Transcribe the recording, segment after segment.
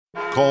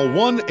Call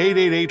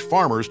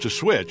 1-888-FARMERS to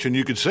switch, and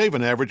you could save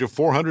an average of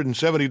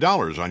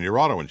 $470 on your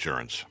auto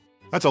insurance.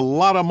 That's a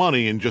lot of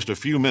money in just a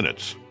few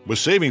minutes. With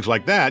savings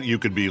like that, you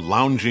could be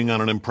lounging on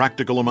an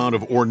impractical amount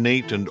of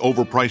ornate and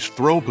overpriced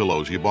throw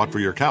pillows you bought for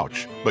your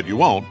couch. But you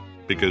won't,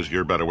 because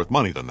you're better with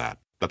money than that.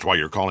 That's why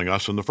you're calling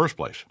us in the first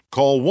place.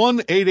 Call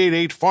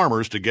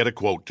 1-888-FARMERS to get a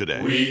quote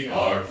today. We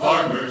are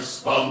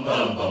farmers. Bum,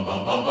 bum, bum,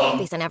 bum, bum, bum.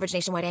 Based on average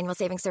nationwide annual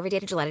savings survey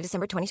data July to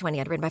December 2020.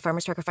 Underwritten by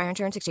Farmers Trucker Fire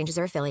Insurance Exchanges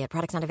or affiliate.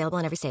 Products not available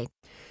in every state.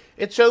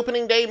 It's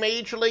opening day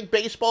Major League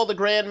Baseball, the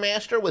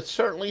Grandmaster, with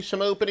certainly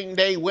some opening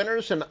day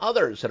winners and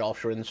others at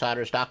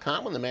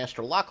offshoreinsiders.com. On the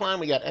Master Lock Line,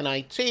 we got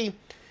NIT.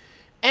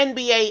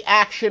 NBA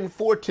action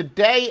for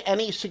today.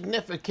 Any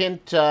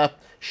significant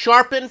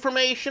sharp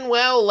information?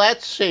 Well,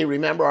 let's see.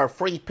 Remember our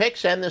free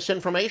picks and this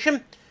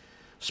information.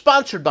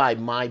 Sponsored by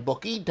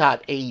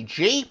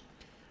mybookie.ag.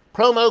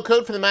 Promo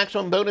code for the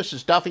maximum bonus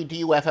is Duffy,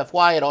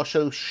 D-U-F-F-Y. It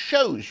also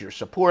shows your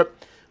support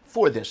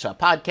for this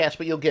podcast,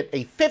 but you'll get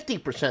a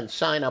 50%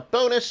 sign-up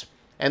bonus,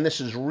 and this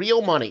is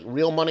real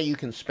money you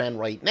can spend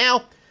right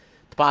now.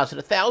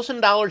 Deposit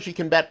 $1,000, you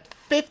can bet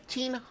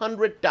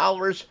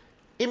 $1,500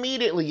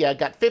 immediately. Yeah,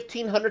 got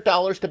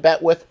 $1,500 to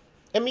bet with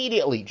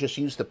immediately. Just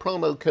use the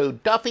promo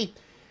code Duffy,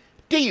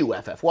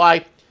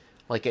 D-U-F-F-Y.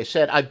 Like I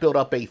said, I've built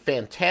up a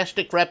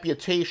fantastic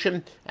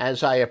reputation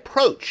as I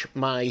approach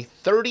my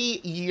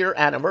 30-year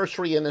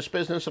anniversary in this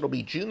business. It'll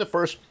be June the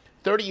 1st,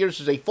 30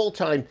 years as a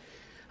full-time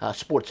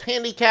sports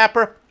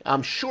handicapper.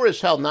 I'm sure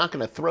as hell not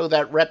going to throw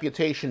that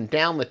reputation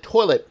down the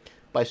toilet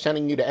by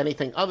sending you to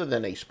anything other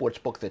than a sports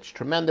book that's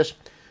tremendous.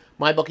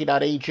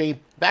 MyBookie.ag.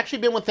 I've actually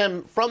been with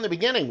them from the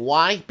beginning.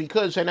 Why?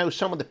 Because I know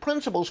some of the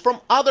principals from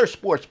other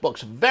sports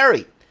books.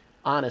 Very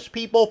honest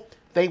people.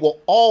 They will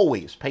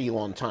always pay you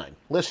on time.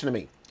 Listen to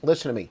me.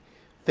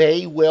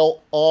 They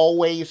will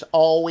always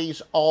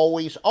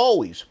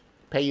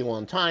pay you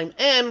on time.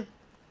 And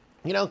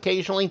you know,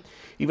 occasionally,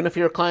 even if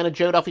you're a client of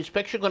Joe Duffy's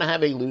Picks, you're going to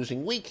have a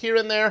losing week here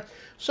and there.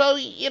 So,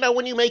 you know,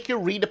 when you make your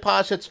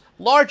redeposits,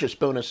 largest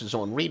bonuses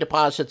on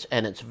redeposits,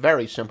 and it's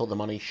very simple. The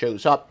money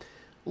shows up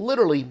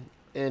literally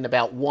in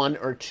about 1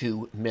 or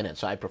 2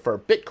 minutes. I prefer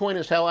Bitcoin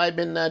is how I've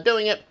been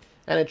doing it,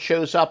 and it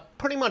shows up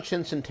pretty much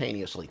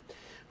instantaneously.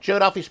 Joe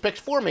Duffy's Picks,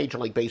 4 Major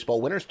League Baseball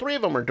winners. 3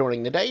 of them are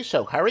during the day,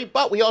 so hurry.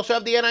 But we also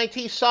have the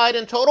NIT side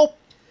in total.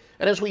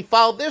 And as we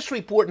filed this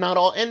report, not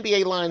all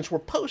NBA lines were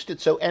posted,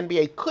 so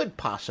NBA could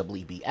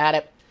possibly be at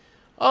it.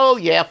 Oh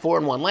yeah,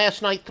 4-1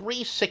 last night,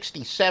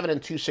 367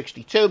 and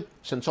 262.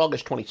 Since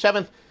August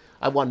 27th,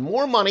 I won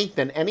more money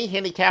than any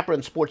handicapper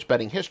in sports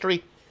betting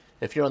history.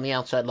 If you're on the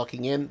outside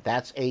looking in,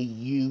 that's a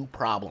you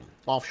problem.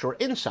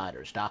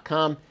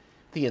 Offshoreinsiders.com,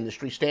 the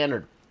industry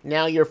standard.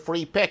 Now your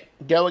free pick.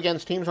 Go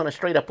against teams on a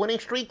straight-up winning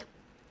streak,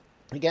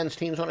 against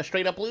teams on a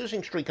straight-up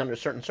losing streak under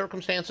certain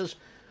circumstances.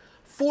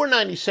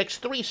 496,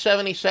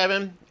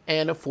 377,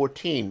 and a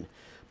 14.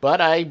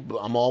 But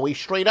I'm always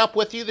straight up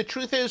with you. The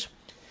truth is,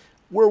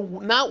 we're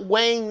not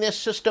weighing this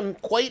system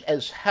quite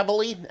as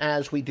heavily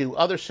as we do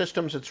other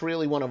systems. It's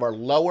really one of our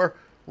lower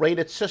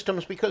rated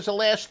systems because the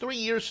last 3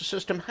 years the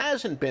system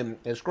hasn't been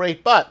as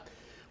great. But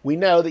we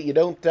know that you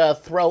don't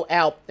throw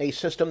out a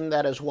system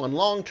that has won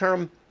long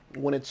term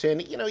when it's in,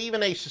 you know,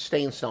 even a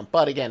sustained slump.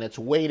 But again, it's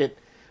weighted.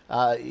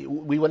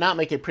 We would not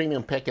make a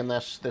premium pick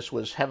unless this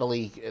was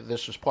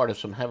part of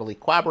some heavily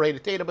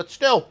corroborated data, but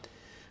still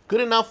good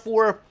enough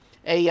for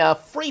a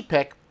free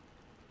pick.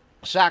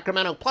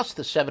 Sacramento plus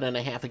the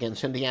 7.5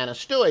 against Indiana.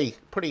 Still a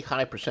pretty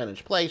high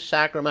percentage play.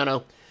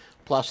 Sacramento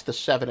plus the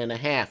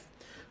 7.5.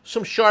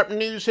 Some sharp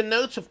news and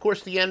notes. Of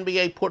course, the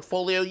NBA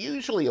portfolio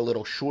usually a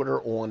little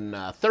shorter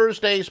on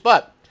Thursdays,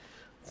 but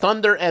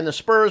Thunder and the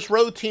Spurs,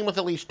 road team with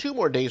at least 2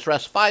 more days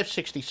rest,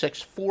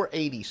 566,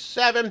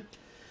 487.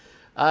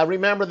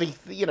 Remember, the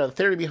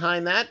theory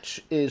behind that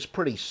is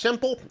pretty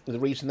simple. The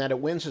reason that it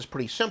wins is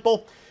pretty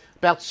simple.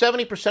 About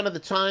 70% of the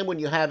time when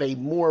you have a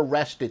more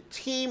rested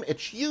team,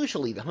 it's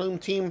usually the home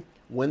team,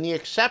 with the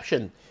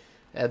exception.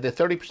 The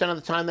 30% of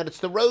the time that it's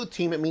the road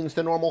team, it means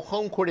the normal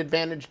home court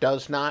advantage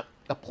does not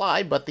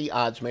apply, but the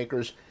odds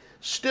makers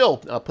still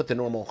put the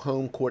normal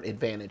home court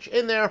advantage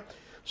in there.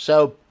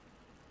 So,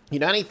 you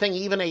know, anything,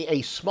 even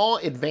a small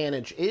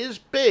advantage is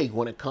big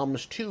when it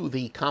comes to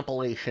the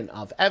compilation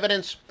of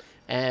evidence.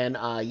 And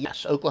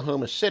yes,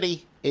 Oklahoma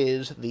City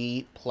is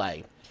the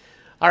play.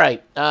 All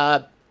right,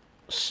 the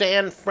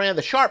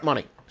sharp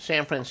money,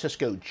 San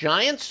Francisco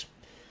Giants.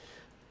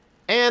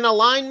 And a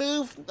line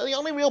move, the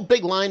only real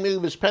big line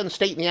move is Penn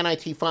State in the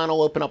NIT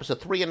final, open up as a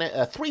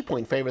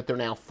 3-point favorite. They're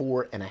now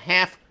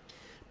 4.5.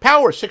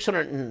 Power,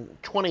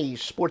 620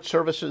 sports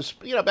services,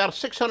 you know, about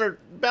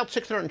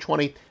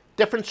 620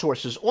 different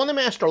sources on the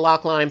Master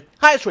Lock Line.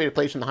 Highest rated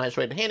place in the highest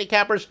rated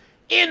handicappers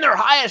in their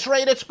highest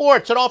rated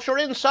sports at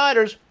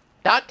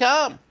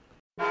offshoreinsiders.com.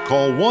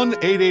 Call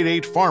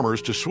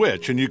 1-888-FARMERS to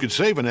switch, and you could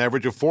save an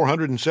average of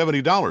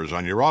 $470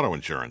 on your auto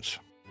insurance.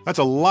 That's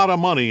a lot of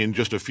money in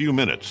just a few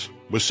minutes.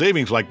 With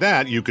savings like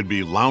that, you could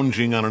be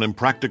lounging on an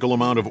impractical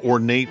amount of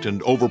ornate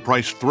and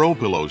overpriced throw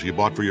pillows you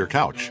bought for your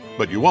couch.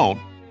 But you won't,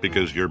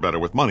 because you're better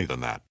with money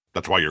than that.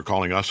 That's why you're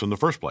calling us in the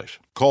first place.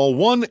 Call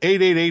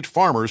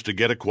 1-888-FARMERS to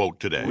get a quote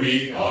today.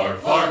 We are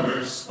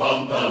farmers.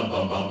 Bum, bum,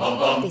 bum, bum, bum,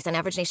 bum. Based on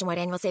average nationwide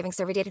annual savings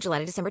survey data July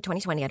to December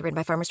 2020. Underwritten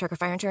by Farmers Trucker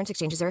Fire Insurance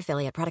Exchanges or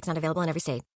affiliate. Products not available in every state.